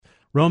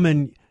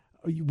Roman,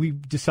 we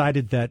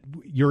decided that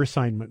your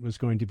assignment was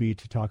going to be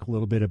to talk a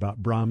little bit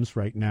about Brahms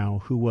right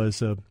now, who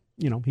was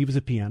he was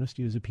a pianist,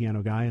 he was a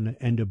piano guy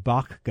and a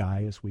Bach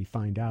guy, as we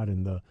find out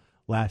in the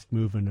last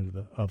movement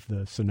of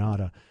the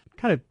sonata.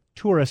 Kind of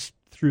tour us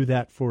through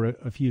that for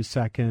a few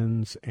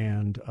seconds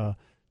and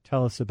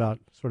tell us about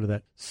sort of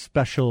that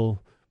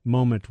special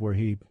moment where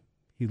he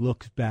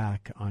looks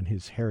back on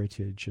his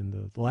heritage in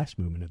the last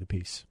movement of the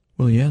piece.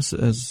 Well, yes,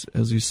 as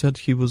you said,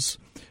 he was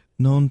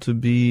known to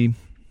be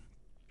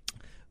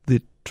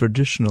the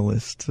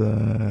traditionalist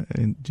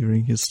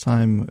during his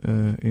time,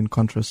 in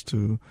contrast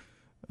to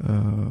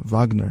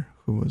Wagner,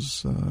 who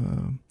was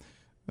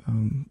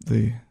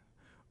the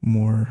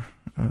more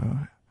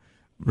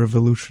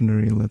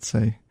revolutionary, let's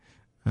say,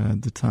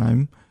 at the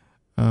time.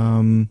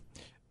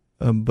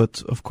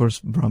 But of course,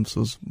 Brahms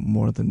was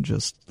more than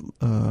just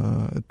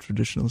a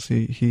traditionalist.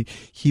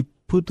 He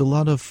put a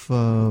lot of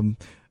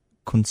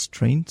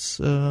constraints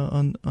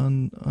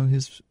on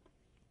his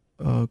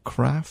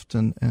craft,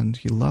 and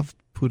he loved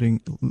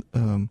putting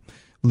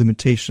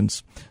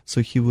limitations.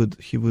 So he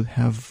would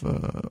have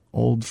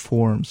old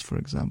forms, for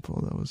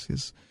example. That was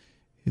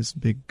his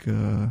big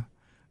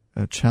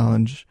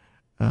challenge,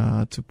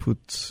 to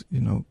put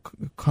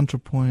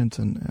counterpoint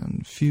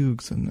and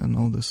fugues and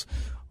all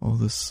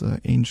this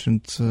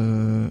ancient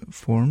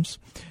forms.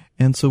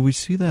 And so we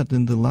see that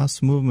in the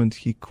last movement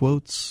he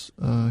quotes.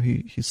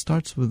 He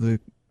starts with a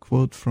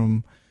quote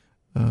from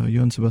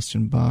Johann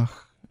Sebastian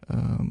Bach,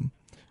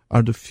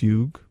 Art of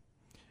Fugue,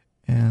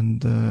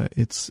 and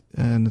it's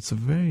a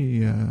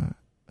very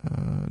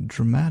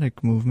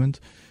dramatic movement,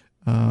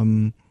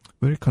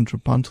 very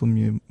contrapuntal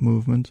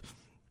movement,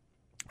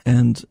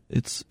 and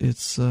it's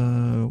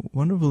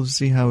wonderful to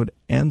see how it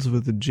ends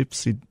with a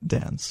gypsy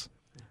dance.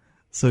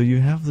 So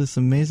you have this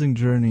amazing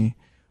journey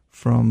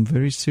from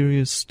very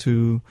serious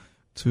to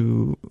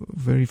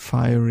very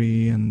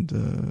fiery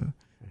and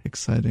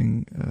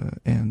exciting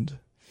end.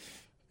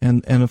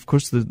 And of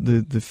course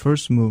the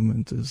first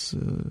movement is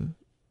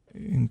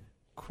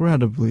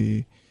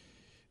incredibly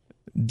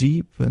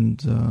deep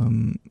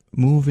and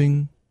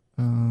moving.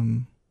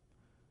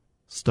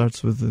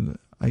 Starts with an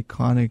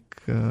iconic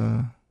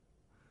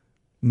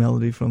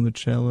melody from the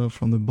cello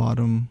from the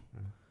bottom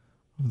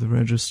of the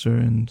register,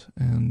 and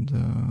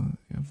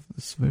you have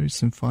this very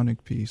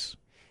symphonic piece.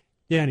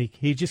 Yeah, and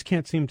he just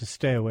can't seem to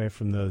stay away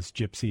from those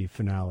gypsy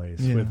finales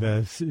with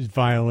the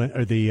violin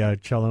or the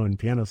cello and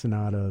piano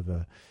sonata,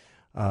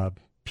 the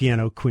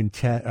piano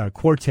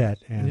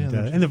quartet,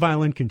 and the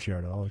violin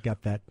concerto. All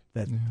got that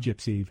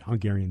gypsy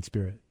Hungarian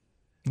spirit.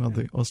 Well,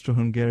 the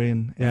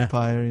Austro-Hungarian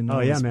Empire,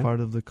 is part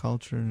of the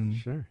culture. And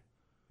sure,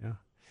 yeah.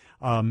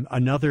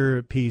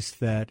 Another piece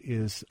that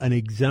is an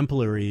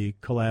exemplary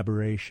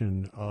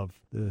collaboration of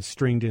the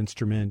stringed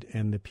instrument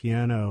and the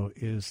piano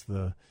is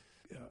the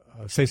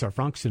César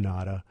Franck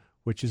Sonata,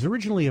 which is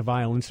originally a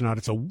violin sonata.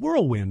 It's a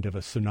whirlwind of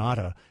a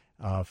sonata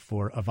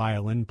for a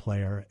violin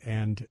player,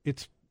 and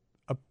it's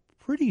a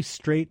pretty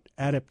straight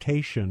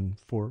adaptation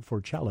for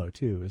cello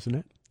too, isn't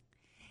it?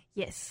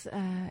 Yes,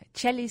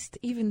 cellists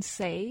even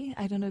say,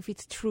 I don't know if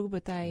it's true,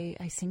 but I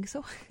think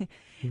so,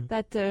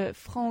 that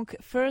Franck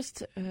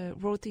first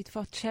wrote it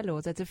for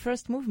cello, that the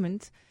first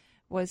movement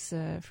was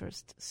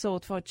first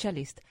thought for a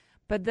cellist.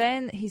 But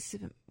then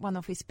one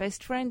of his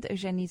best friends,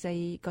 Eugène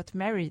Ysaÿe, got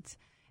married,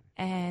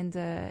 and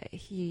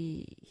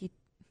he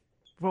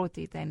wrote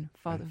it then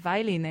for the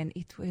violin, and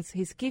it was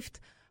his gift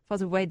for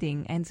the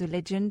wedding. And the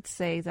legend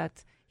say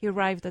that he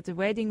arrived at the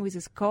wedding with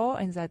a score,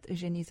 and that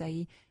Eugène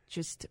Ysaÿe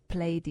just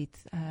played it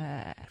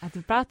at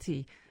the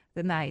party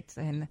the night.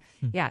 And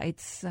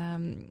it's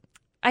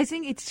I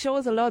think it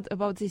shows a lot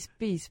about this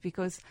piece,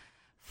 because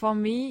for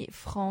me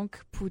Franck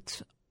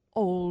put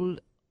all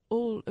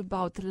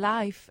about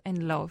life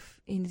and love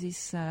in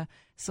this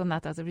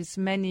sonata. There is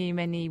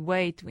many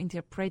ways to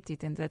interpret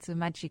it, and that's the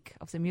magic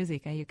of the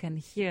music. And you can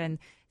hear and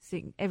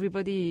sing.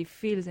 Everybody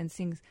feels and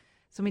sings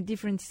so many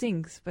different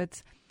things.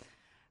 But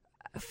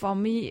for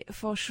me,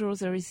 for sure,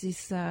 there is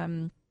this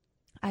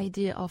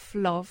idea of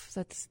love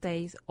that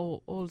stays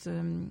all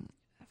the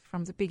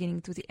from the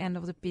beginning to the end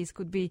of the piece.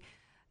 Could be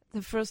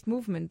the first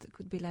movement,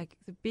 could be like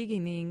the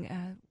beginning,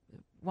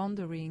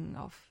 wandering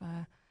of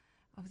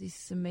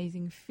this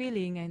amazing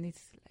feeling, and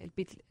it's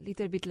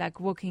little bit like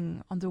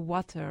walking on the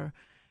water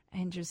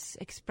and just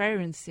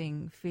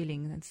experiencing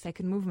feeling. And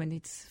second movement,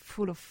 it's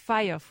full of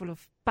fire, full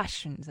of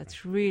passion.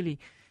 That's really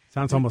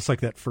sounds almost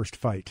like that first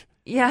fight.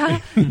 Yeah,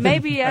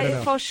 maybe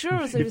for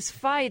sure there is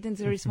fight and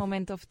there is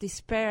moment of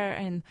despair,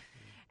 and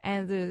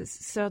the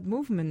third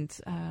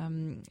movement,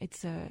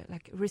 it's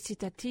like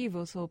recitative,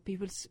 also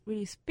people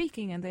really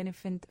speaking, and then a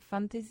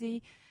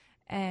fantasy,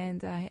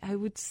 and I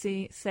would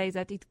say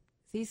that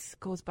this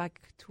goes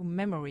back to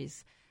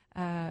memories.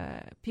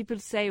 People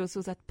say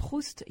also that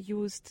Proust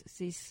used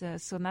this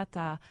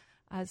sonata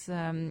as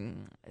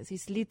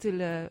this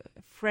little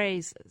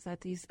phrase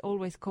that is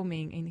always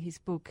coming in his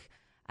book,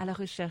 À la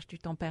recherche du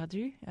temps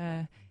perdu.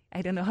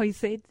 I don't know how you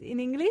say it in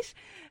English,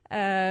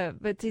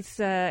 but it's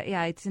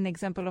an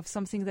example of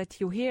something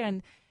that you hear,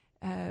 and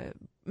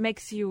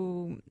makes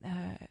you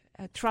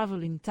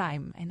travel in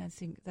time. And I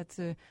think that's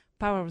the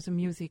power of the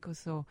music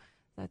also,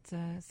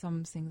 that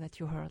something that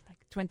you heard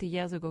like 20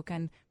 years ago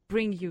can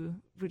bring you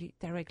really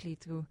directly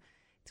to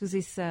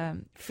this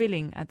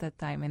feeling at that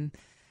time.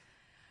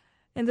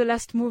 And the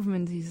last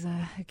movement is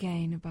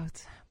again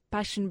about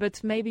passion,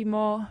 but maybe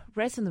more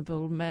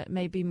reasonable,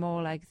 maybe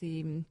more like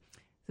the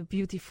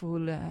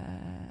beautiful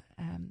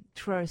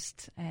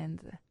trust and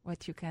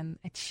what you can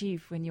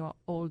achieve when you are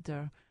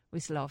older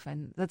with love.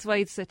 And that's why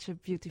it's such a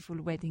beautiful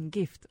wedding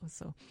gift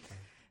also.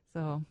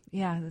 So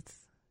yeah, that's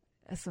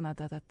a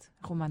sonata that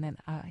Roman and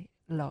I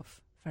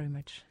love very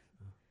much.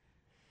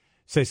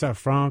 César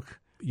Franck,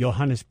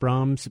 Johannes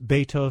Brahms,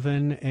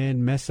 Beethoven,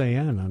 and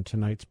Messiaen on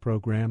tonight's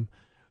program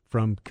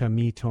from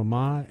Camille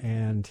Thomas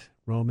and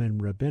Roman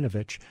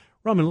Rabinovich.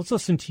 Roman, let's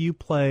listen to you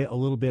play a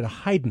little bit of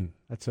Haydn.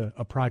 That's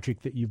a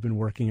project that you've been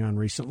working on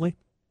recently.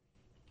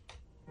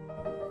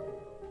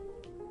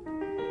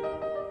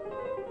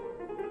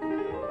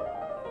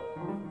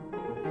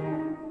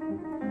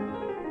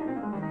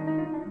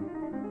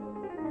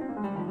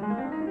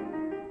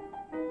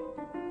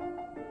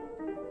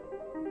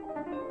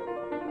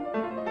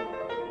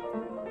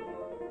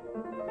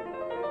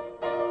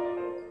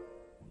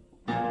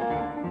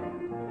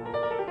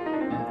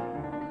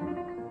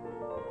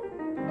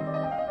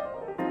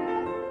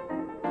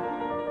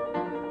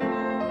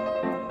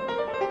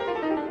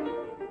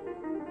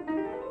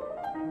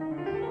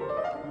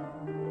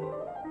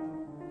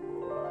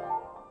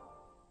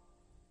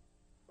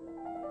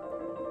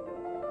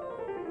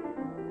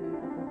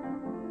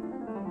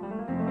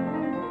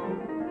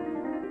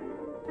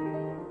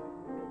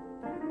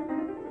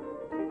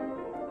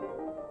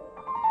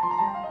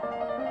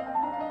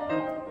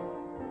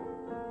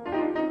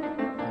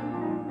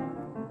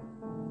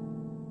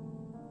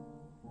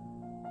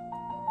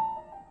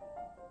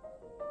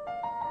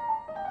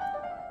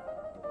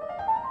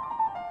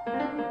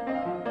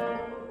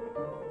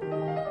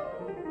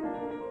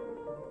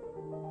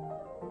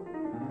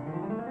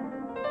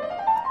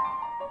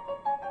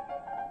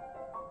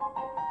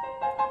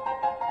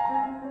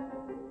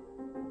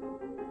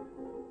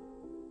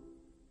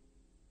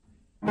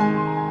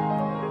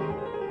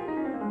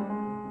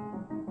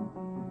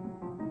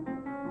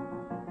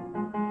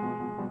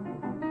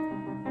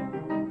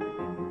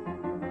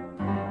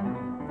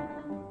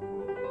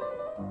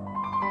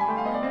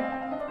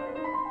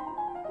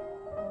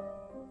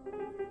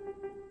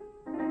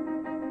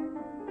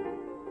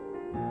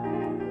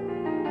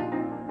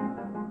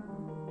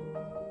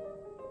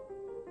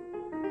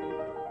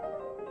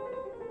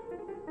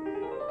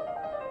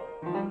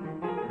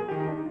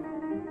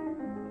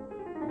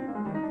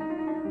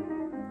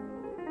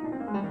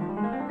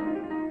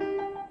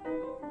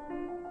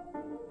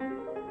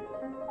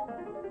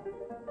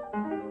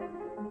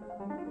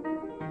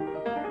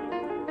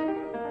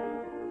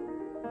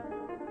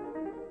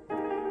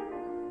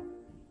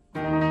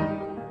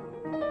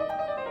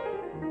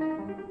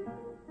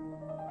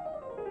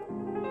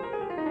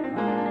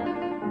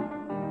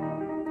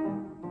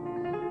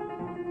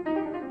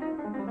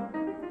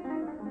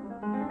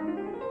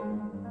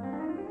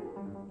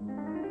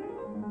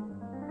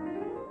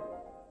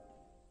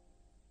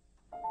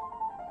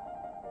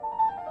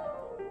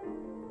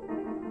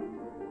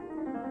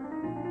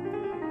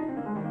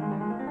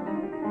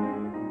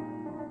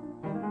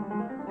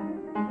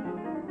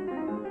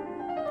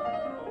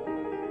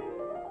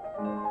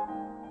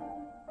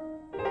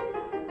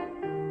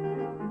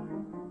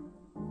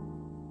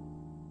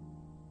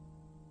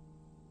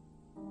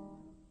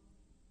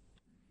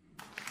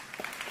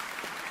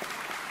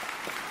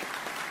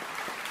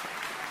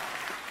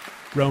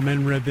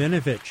 Roman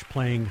Rabinovich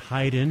playing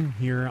Haydn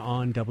here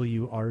on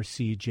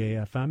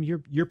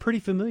WRCJ-FM. You're pretty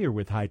familiar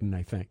with Haydn,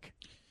 I think.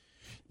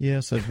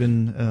 Yes, I've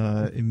been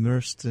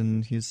immersed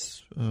in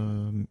his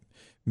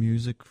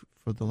music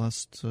for the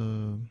last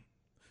 2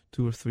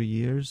 or 3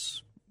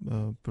 years,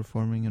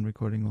 performing and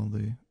recording all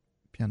the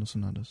piano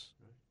sonatas.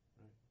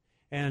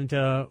 And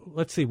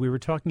let's see, we were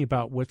talking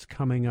about what's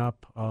coming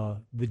up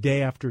the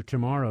day after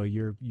tomorrow.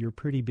 You're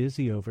pretty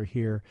busy over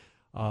here,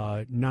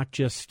 not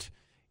just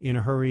in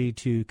a hurry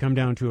to come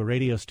down to a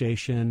radio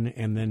station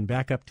and then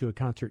back up to a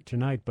concert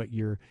tonight, but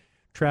you're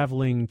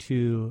traveling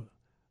to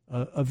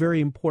a very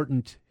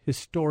important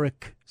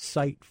historic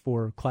site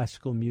for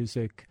classical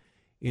music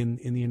in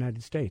the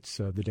United States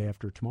the day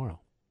after tomorrow.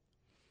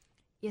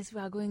 Yes, we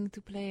are going to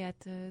play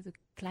at the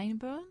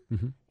Kleinburn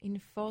in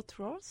Fort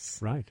Ross.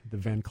 Right, the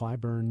Van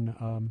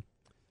Cliburn,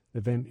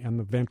 the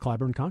Van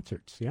Cliburn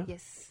concerts. Yeah.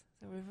 Yes,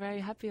 so we're very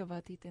happy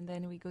about it, and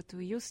then we go to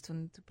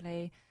Houston to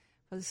play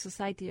for the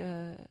Society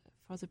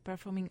for the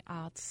Performing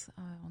Arts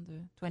on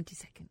the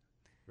 22nd.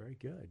 Very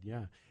good,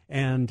 yeah.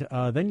 And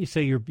then you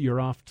say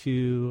you're off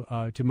to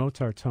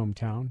Mozart's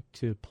hometown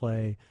to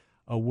play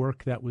a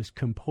work that was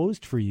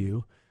composed for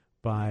you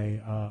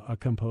by a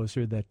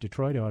composer that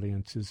Detroit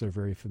audiences are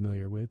very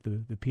familiar with.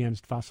 The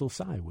pianist Fasil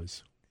Say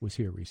was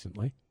here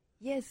recently.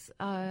 Yes,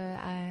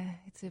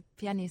 it's a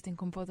pianist and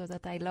composer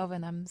that I love,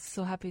 and I'm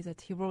so happy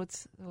that he wrote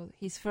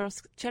his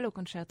first cello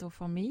concerto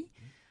for me.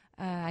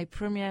 I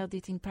premiered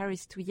it in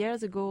Paris 2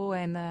 years ago,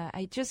 and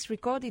I just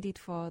recorded it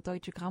for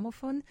Deutsche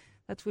Grammophon.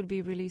 That will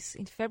be released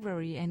in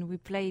February, and we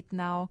play it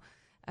now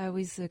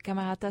with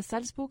Camerata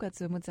Salzburg at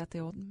the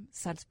Mozarteum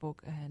Salzburg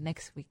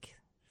next week.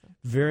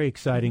 Very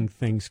exciting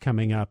things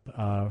coming up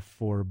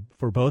for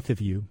both of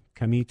you,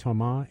 Camille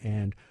Thomas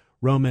and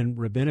Roman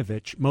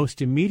Rabinovich.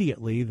 Most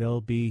immediately,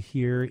 they'll be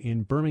here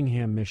in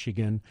Birmingham,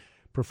 Michigan,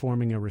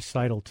 performing a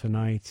recital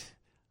tonight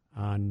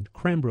on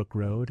Cranbrook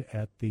Road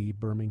at the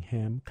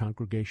Birmingham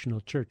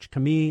Congregational Church.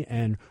 Camille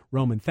and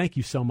Roman, thank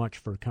you so much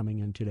for coming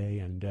in today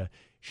and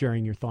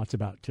sharing your thoughts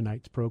about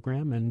tonight's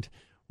program and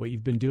what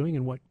you've been doing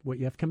and what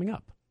you have coming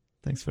up.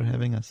 Thanks for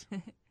having us.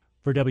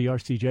 For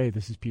WRCJ,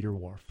 this is Peter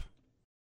Whorf.